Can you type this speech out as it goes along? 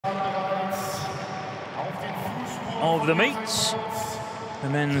of the meet. The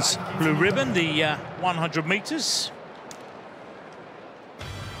men's blue ribbon, the 100 meters.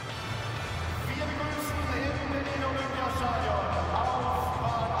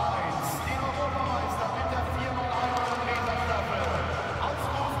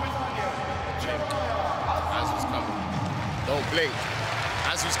 Don't blink.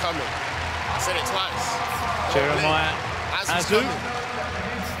 Azu's coming. I said it twice. Jeremiah Azu,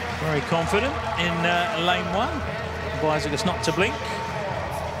 very confident in lane 1. Advising us not to blink.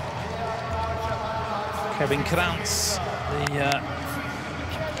 Kevin Krantz, the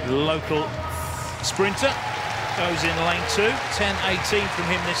local sprinter, goes in lane 2. 10:18 from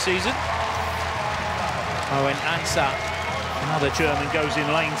him this season. Owen Ansa, another German, goes in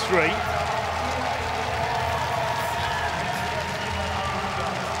lane 3.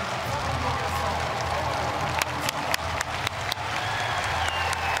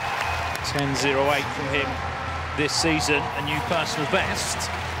 .10.08 from him this season, a new personal best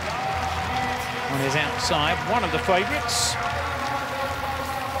on his outside. One of the favourites,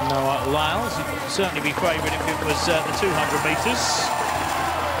 Noah Lyles. He'd certainly be favourite if it was the 200 metres.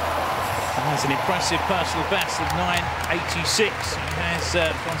 Has an impressive personal best of 9.86. He has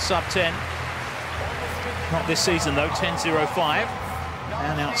gone sub-10. Not this season though, 10.05.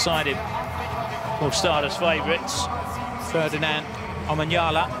 And outside him will start as favourites Ferdinand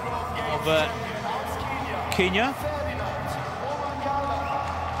Omanyala of Kenya.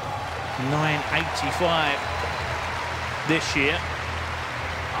 9.85 this year.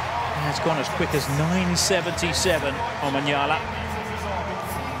 Has gone as quick as 9.77, Omanyala.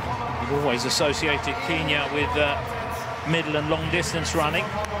 We've always associated Kenya with middle and long distance running.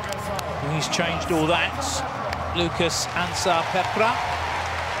 He's changed all that. Lucas Ansar Pepra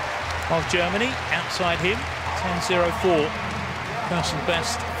of Germany, outside him, 10.04. Personal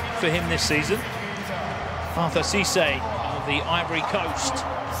best for him this season. Arthur Cisse of the Ivory Coast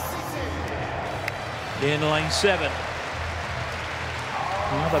in lane 7.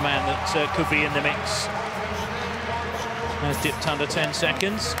 Another man that could be in the mix. Has dipped under 10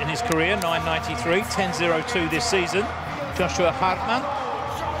 seconds in his career, 9.93, 10.02 this season. Joshua Hartmann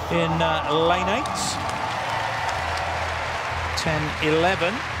in lane 8.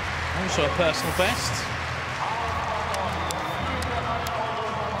 10.11, also a personal best.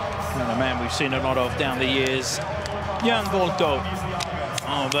 And a man we've seen a lot of down the years, Jan Volto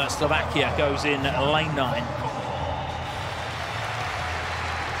of Slovakia, goes in lane 9.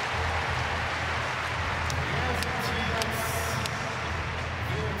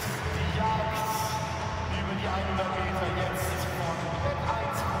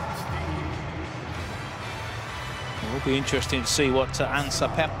 It will be interesting to see what Ansa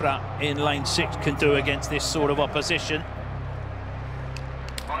Pepra in lane 6 can do against this sort of opposition.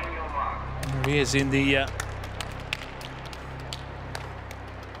 There he is in the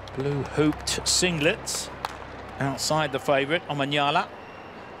blue hooped singlet, outside the favourite, Omanyala,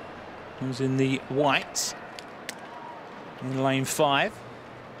 who's in the white in lane 5.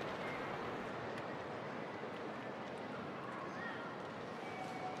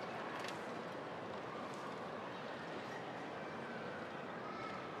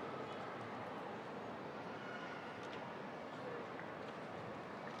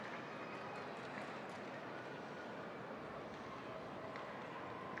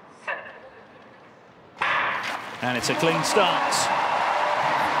 And it's a clean start.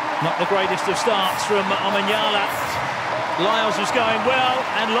 Not the greatest of starts from Omanyala. Lyles is going well,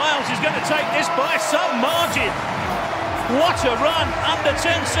 and Lyles is going to take this by some margin. What a run, under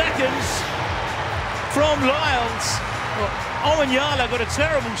 10 seconds from Lyles. Well, Omanyala got a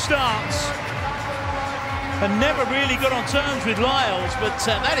terrible start and never really got on terms with Lyles, but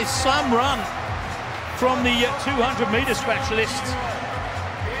that is some run from the 200-metre specialist.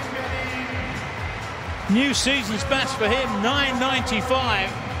 New season's best for him,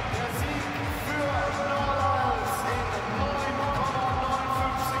 9.95.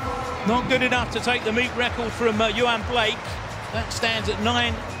 Not good enough to take the meet record from Johan Blake. That stands at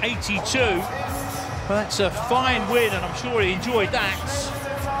 9.82. But that's a fine win, and I'm sure he enjoyed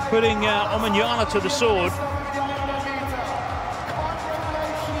that, putting Omanyala to the sword.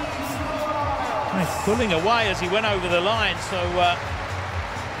 Pulling away as he went over the line, so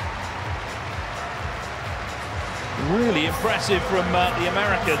really impressive from the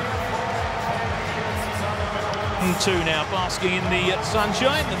American. He too now basking in the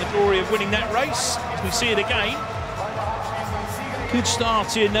sunshine and the glory of winning that race. As we see it again. Good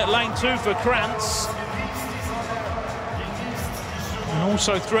start in lane 2 for Krantz. And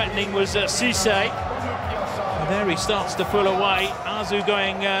also threatening was Cisse. And there he starts to pull away. Azu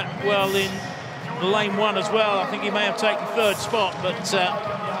going well in lane one as well. I think he may have taken third spot, but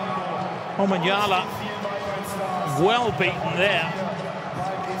Omanyala well beaten there.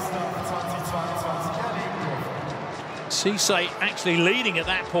 Cisse actually leading at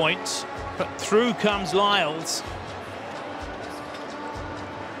that point, but through comes Lyles.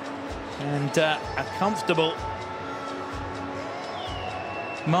 And a comfortable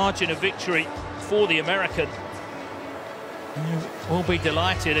margin of victory for the American. We'll be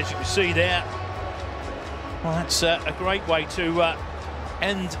delighted, as you can see there. Well, that's a great way to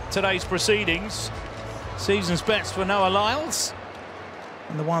end today's proceedings. Season's best for Noah Lyles.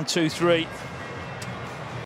 And the 1, 2, 3